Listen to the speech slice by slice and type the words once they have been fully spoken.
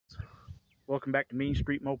Welcome back to Main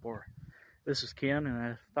Street Mopar. This is Ken, and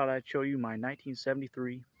I thought I'd show you my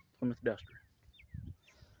 1973 Plymouth Duster.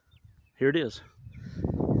 Here it is.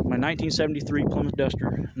 My 1973 Plymouth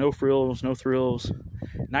Duster. No frills, no thrills.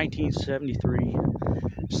 1973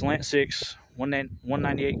 slant 6,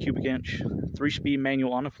 198 cubic inch, 3-speed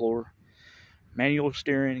manual on the floor, manual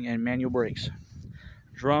steering and manual brakes.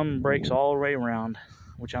 Drum brakes all the way around,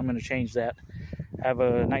 which I'm going to change that. I have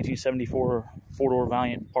a 1974 four-door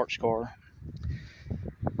Valiant parts car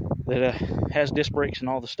that has disc brakes and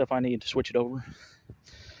all the stuff I need to switch it over.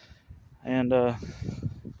 And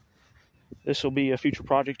this will be a future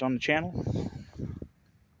project on the channel.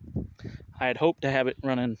 I had hoped to have it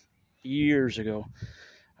running years ago.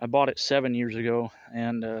 I bought it 7 years ago,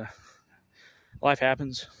 and life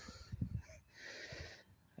happens.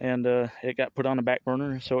 And it got put on the back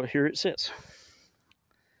burner, so here it sits.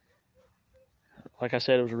 Like I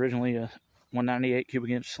said, it was originally a 198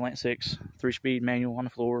 cubic inch slant 6, 3-speed manual on the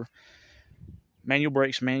floor, manual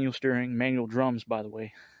brakes, manual steering, manual drums, by the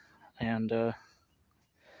way, and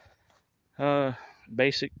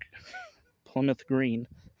basic Plymouth green,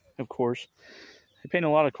 of course. They paint a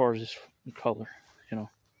lot of cars this color, you know.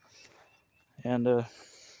 And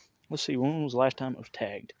let's see, when was the last time it was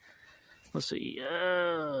tagged? Let's see,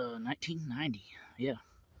 1990, yeah.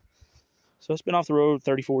 So it's been off the road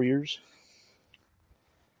 34 years.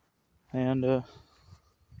 And the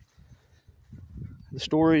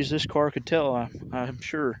stories this car could tell, I'm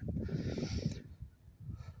sure.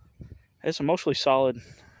 It's a mostly solid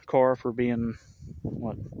car for being,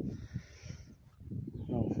 what,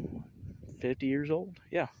 50 years old?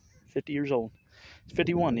 Yeah, 50 years old. It's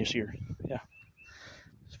 51 this year, yeah.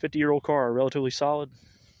 It's a 50-year-old car, relatively solid.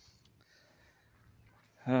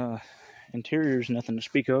 Interior is nothing to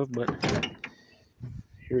speak of, but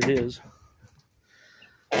here it is.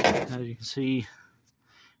 As you can see,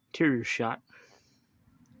 interior shot.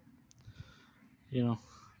 You know,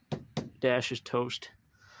 dash is toast.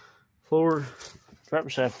 Floor,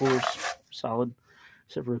 driver's side floor is solid,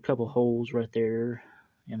 except for a couple holes right there,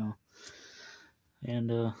 you know. And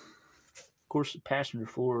of course, the passenger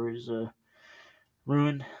floor is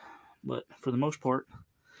ruined, but for the most part,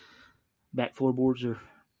 back floorboards are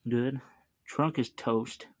good. Trunk is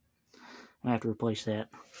toast. I have to replace that.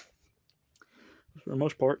 For the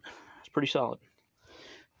most part, it's pretty solid.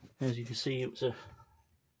 As you can see, it was a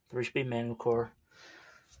 3-speed manual car.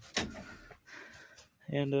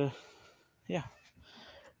 And, yeah.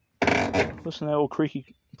 Listen to that old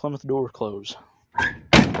creaky Plymouth door close.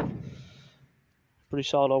 Pretty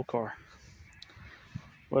solid old car.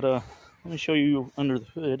 But, let me show you under the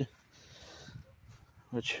hood.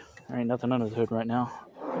 Which, there ain't nothing under the hood right now.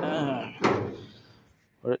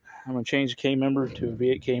 But I'm going to change the K member to a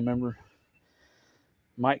V8 K member.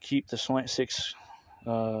 Might keep the slant 6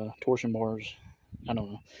 torsion bars. I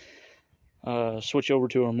don't know. Switch over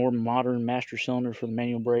to a more modern master cylinder for the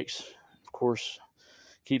manual brakes. Of course,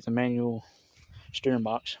 keep the manual steering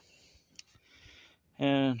box.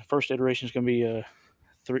 And the first iteration is going to be a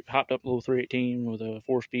hopped up little 318 with a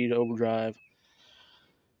 4-speed overdrive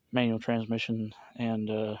manual transmission and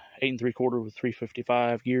 8 3/4 with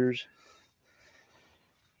 355 gears.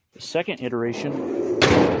 The second iteration,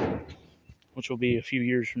 which will be a few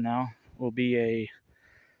years from now, will be a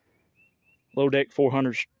low deck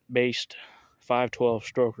 400 based 512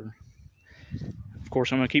 stroker. Of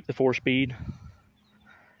course, I'm going to keep the 4-speed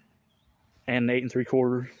and the 8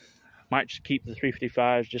 3/4. Might just keep the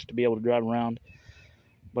 355s just to be able to drive around,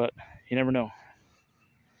 but you never know.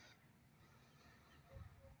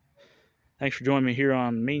 Thanks for joining me here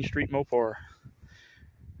on Main Street Mopar.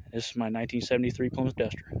 This is my 1973 Plymouth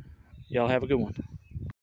Duster. Y'all have a good one.